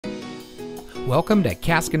Welcome to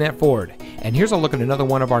Caskinette Ford, and here's a look at another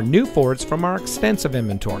one of our new Fords from our extensive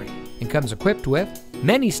inventory, and comes equipped with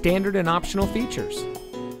many standard and optional features.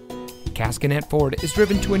 Caskinette Ford is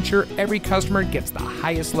driven to ensure every customer gets the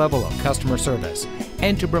highest level of customer service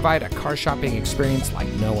and to provide a car shopping experience like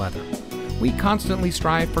no other. We constantly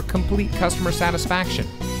strive for complete customer satisfaction,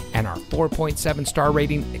 and our 4.7 star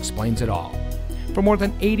rating explains it all. For more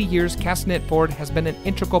than 80 years, Caskinette Ford has been an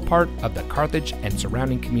integral part of the Carthage and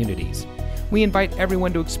surrounding communities. We invite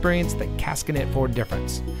everyone to experience the Caskinette Ford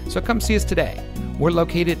difference. So come see us today. We're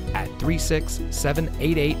located at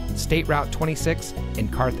 36788 State Route 26 in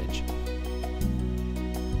Carthage.